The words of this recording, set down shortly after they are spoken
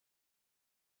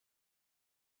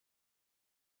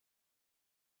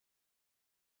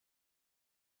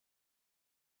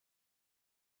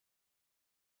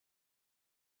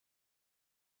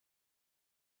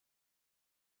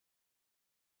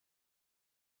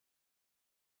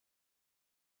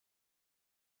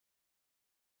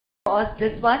ask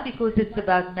this one because it's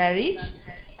about marriage.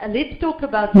 Let's talk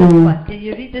about this one. Can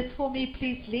you read this for me,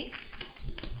 please, Lee?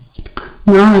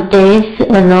 Nowadays,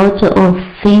 a lot of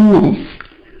females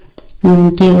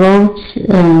devote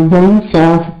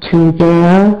themselves to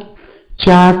their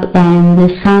job,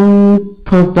 and some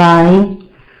provide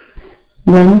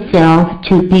themselves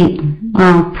to be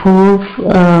prove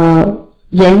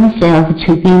themselves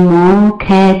to be more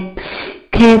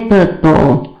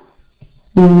capable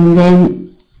than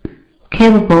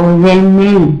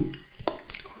men.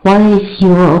 What is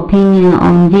your opinion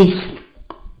on this?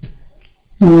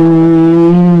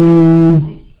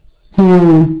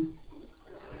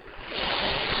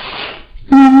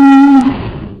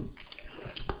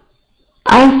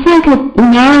 I think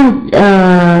now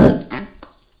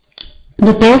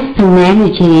the best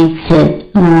manage is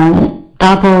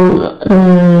double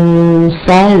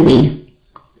salary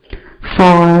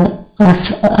for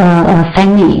a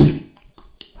family.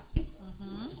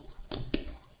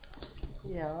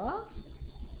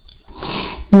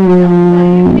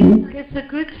 It's a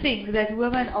good thing that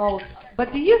women are,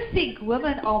 but do you think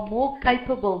women are more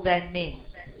capable than men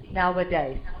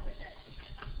nowadays?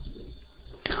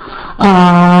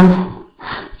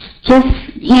 Just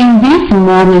in this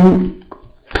moment,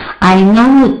 I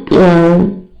know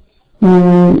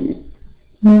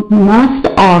most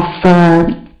of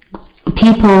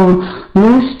people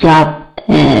lose job.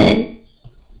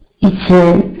 It's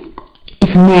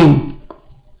men.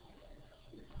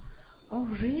 Oh,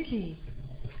 really?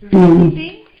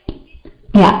 Really?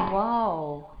 Yeah.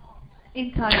 Wow.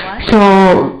 In Taiwan?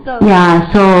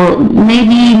 So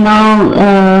maybe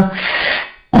now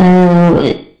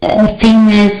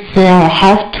females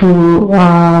have to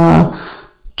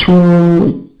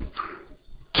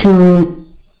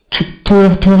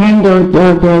handle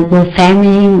the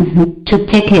family, to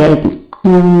take care,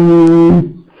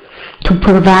 to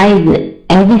provide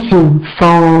everything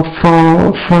for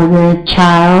the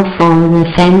child, for the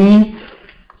family,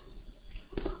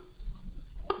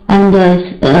 and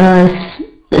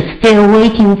still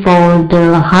waiting for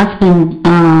the husband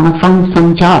find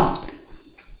some job.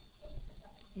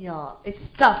 Yeah, it's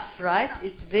tough, right?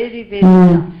 It's very, very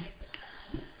tough.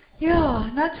 Yeah,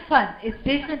 not fun. It's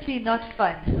definitely not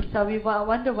fun. So we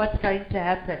wonder what's going to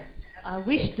happen. I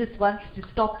wish this wants to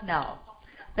stop now.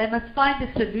 They must find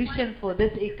a solution for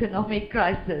this economic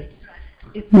crisis.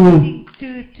 It's getting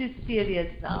too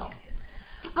serious now.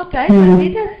 Okay, so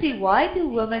let us see. Why do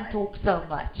women talk so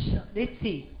much? Let's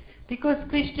see. Because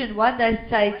question one, they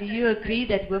say, do you agree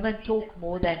that women talk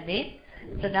more than men?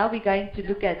 So now we're going to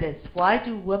look at this. Why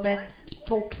do women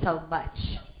talk so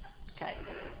much? Okay.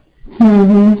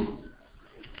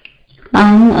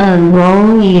 I'm a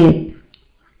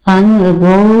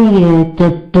lawyer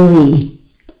degree.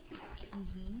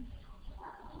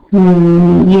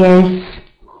 Yes,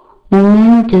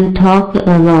 women do talk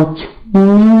a lot.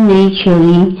 Women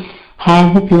naturally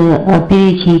have the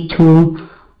ability to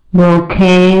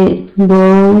vocalize,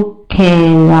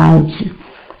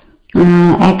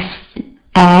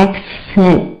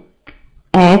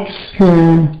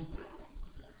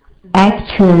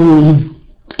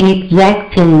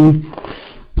 exactly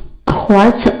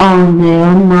what's on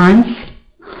their minds.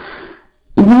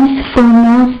 This for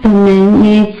most men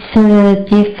is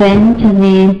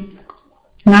definitely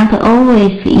not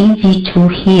always easy to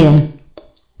hear.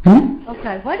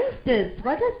 Okay, what is this?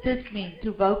 What does this mean,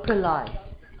 to vocalize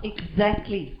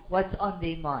exactly what's on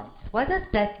their minds? What does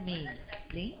that mean,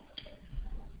 Lee?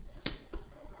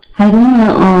 I don't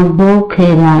know,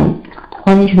 vocalize.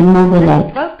 What is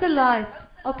vocalize? Vocalize.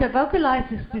 Okay,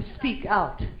 vocalize is to speak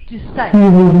out, to say.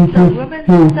 So women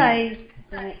say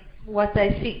what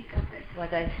they think, right?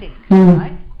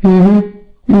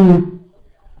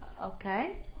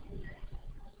 Okay?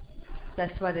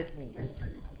 That's what it means.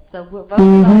 So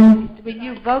vocalize, when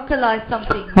you vocalize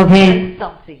something, you say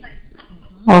something.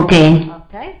 Okay.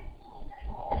 Okay?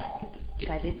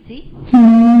 Okay, let's see.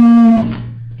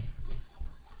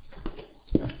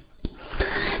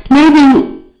 Maybe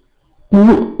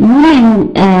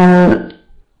women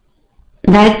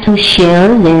like to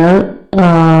share their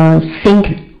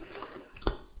thinking,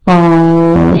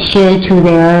 share to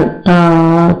their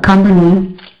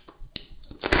company,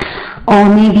 or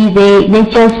maybe they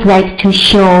just like to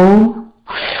show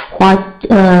what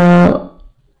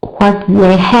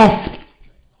they have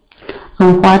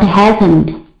and what happened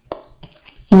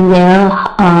in their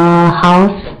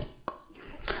house,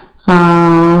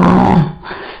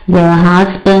 their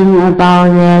husband, about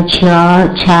their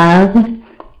child,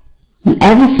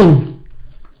 everything.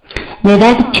 They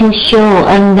like to show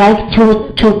and like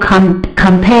to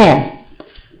compare.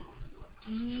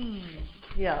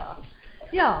 Yeah.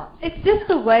 Yeah, it's just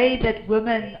the way that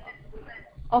women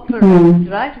operate,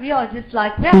 right? We are just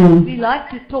like that. We like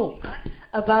to talk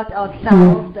about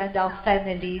ourselves and our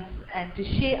families and to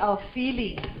share our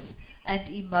feelings and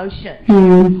emotions.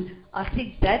 I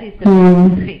think that is a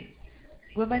good thing.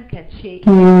 Women can share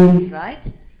easily, right?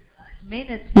 Men,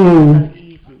 it's not so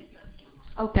easy.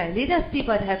 Okay, let us see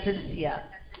what happens here.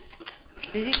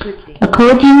 Very quickly.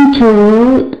 According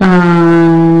to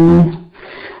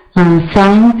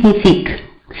scientific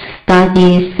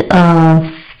studies,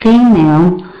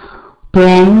 female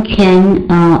brain can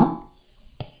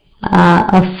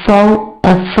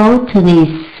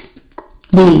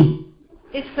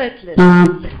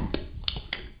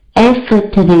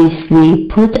effortlessly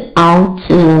put out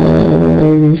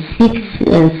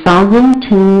 6,000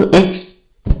 to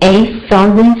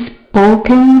 8,000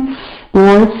 spoken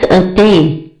words a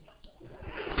day.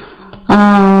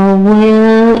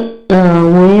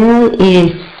 Where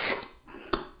is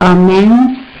a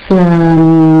man's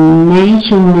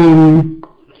measurement?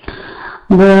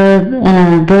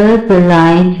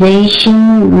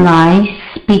 Verbalization lies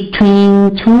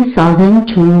between 2,000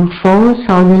 to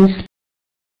 4,000